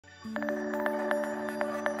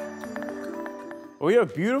We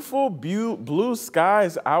have beautiful blue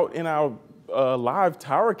skies out in our live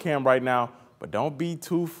tower cam right now, but don't be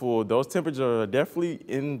too fooled. Those temperatures are definitely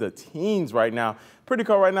in the teens right now. Pretty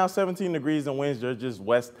cold right now, 17 degrees and winds are just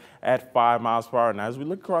west at 5 miles per hour. Now, as we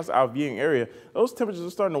look across our viewing area, those temperatures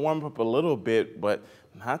are starting to warm up a little bit, but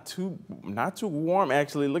not too warm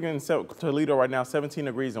actually. Looking in Toledo right now, 17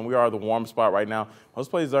 degrees, and we are the warm spot right now.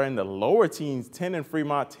 Most places are in the lower teens, 10 in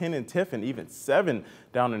Fremont, 10 in Tiffin, even 7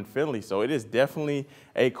 down in Findlay. So it is definitely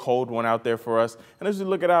a cold one out there for us. And as we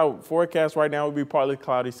look at our forecast right now, it will be partly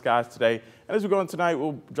cloudy skies today. And as we go into tonight,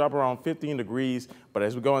 we'll drop around 15 degrees. But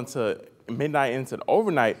as we go into midnight into the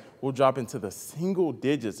overnight, we'll drop into the single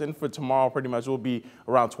digits. And for tomorrow, pretty much will be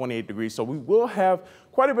around 28 degrees. So we will have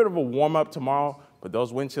quite a bit of a warm up tomorrow, but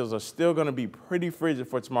those wind chills are still going to be pretty frigid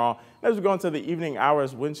for tomorrow. As we go into the evening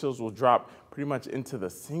hours, wind chills will drop pretty much into the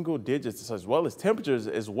single digits, as well as temperatures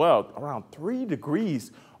as well, around 3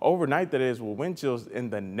 degrees overnight, that is, with wind chills in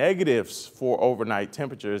the negatives for overnight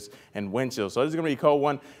temperatures and wind chills. So this is going to be a cold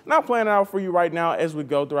one. Not playing it out for you right now as we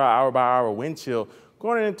go through our hour-by-hour wind chill.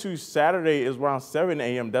 Going into Saturday is around 7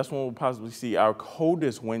 a.m. That's when we'll possibly see our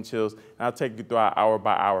coldest wind chills. And I'll take you through our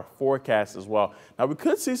hour-by-hour forecast as well. Now, we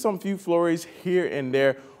could see some few flurries here and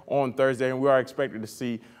there on Thursday, and we are expected to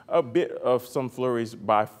see a bit of some flurries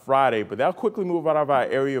by Friday, but that'll quickly move out of our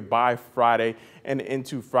area by Friday, and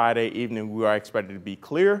into Friday evening, we are expected to be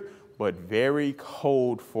clear, but very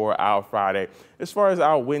cold for our Friday. As far as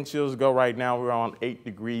our wind chills go right now, we're on 8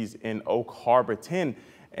 degrees in Oak Harbor, 10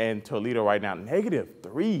 in Toledo right now,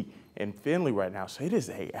 -3 in Findlay right now. So it is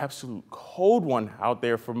a absolute cold one out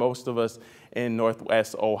there for most of us in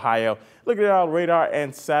Northwest Ohio. Looking at our radar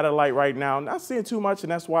and satellite right now, not seeing too much,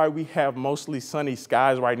 and that's why we have mostly sunny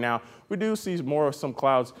skies right now. We do see more of some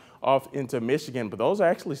clouds off into Michigan, but those are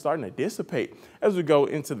actually starting to dissipate as we go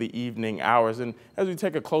into the evening hours. And as we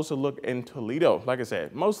take a closer look in Toledo, like I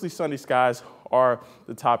said, mostly sunny skies are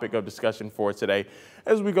the topic of discussion for today.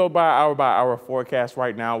 As we go by our forecast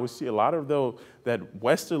right now, we see a lot of that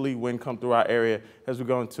westerly wind come through our area as we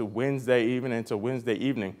go into Wednesday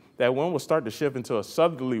evening. That wind will start to shift into a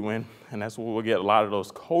southerly wind, and that's where we'll get a lot of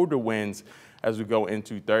those colder winds as we go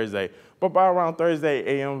into Thursday. But by around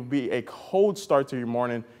Thursday a.m. will be a cold start to your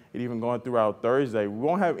morning, and even going throughout Thursday. We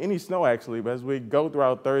won't have any snow actually, but as we go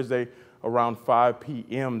throughout Thursday around 5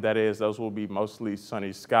 p.m., that is, those will be mostly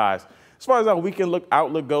sunny skies. As far as our weekend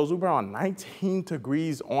outlook goes, we're on 19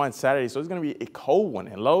 degrees on Saturday, so it's going to be a cold one,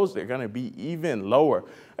 and lows, they're going to be even lower.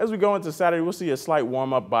 As we go into Saturday, we'll see a slight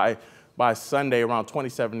warm up by Sunday, around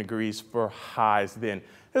 27 degrees for highs then.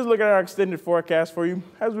 Let's look at our extended forecast for you.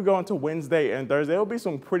 As we go into Wednesday and Thursday, it'll be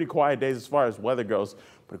some pretty quiet days as far as weather goes.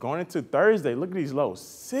 But going into Thursday, look at these lows,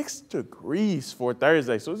 6 degrees for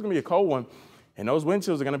Thursday. So it's going to be a cold one. And those wind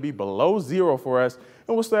chills are going to be below 0 for us.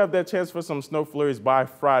 And we'll still have that chance for some snow flurries by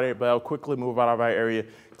Friday, but they'll quickly move out of our area.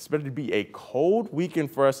 Expected to be a cold weekend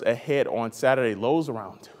for us ahead on Saturday. Lows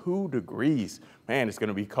around 2 degrees. Man, it's going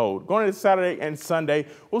to be cold. Going into Saturday and Sunday,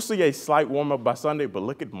 we'll see a slight warm up by Sunday, but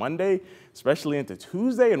look at Monday, especially into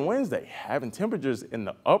Tuesday and Wednesday, having temperatures in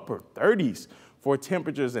the upper 30s for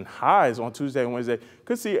temperatures and highs on Tuesday and Wednesday.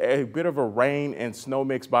 Could see a bit of a rain and snow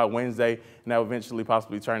mix by Wednesday, and that will eventually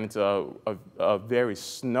possibly turn into a very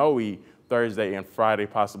snowy Thursday and Friday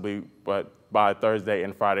possibly, but by Thursday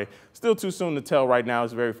and Friday. Still too soon to tell right now.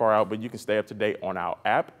 It's very far out, but you can stay up to date on our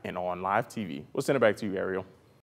app and on live TV. We'll send it back to you, Ariel.